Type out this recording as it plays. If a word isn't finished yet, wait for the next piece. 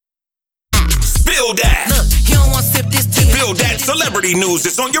Spill that. Look, he don't want to sip this tea. Spill that celebrity news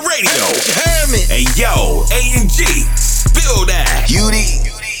that's on your radio. Herman. Hey, yo, A&G. Spill that.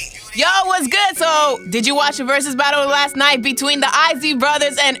 Yo, what's good? So, did you watch the Verzuz battle last night between the Icy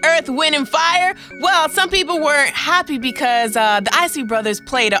Brothers and Earth, Wind, and Fire? Well, some people weren't happy because the Icy Brothers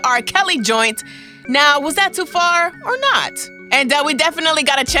played a R. Kelly joint. Now, was that too far or not? And we definitely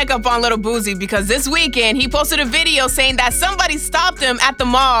got to check up on Lil Boosie because this weekend he posted a video saying that somebody stopped him at the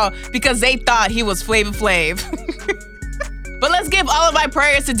mall because they thought he was Flava Flav. But let's give all of our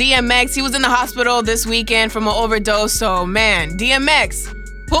prayers to DMX. He was in the hospital this weekend from an overdose, so man, DMX,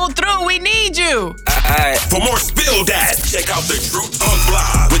 pull through, we need you. For more Spill That, check out the Truth Talk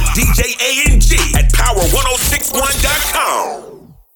blog with DJ A&G at power1061.com.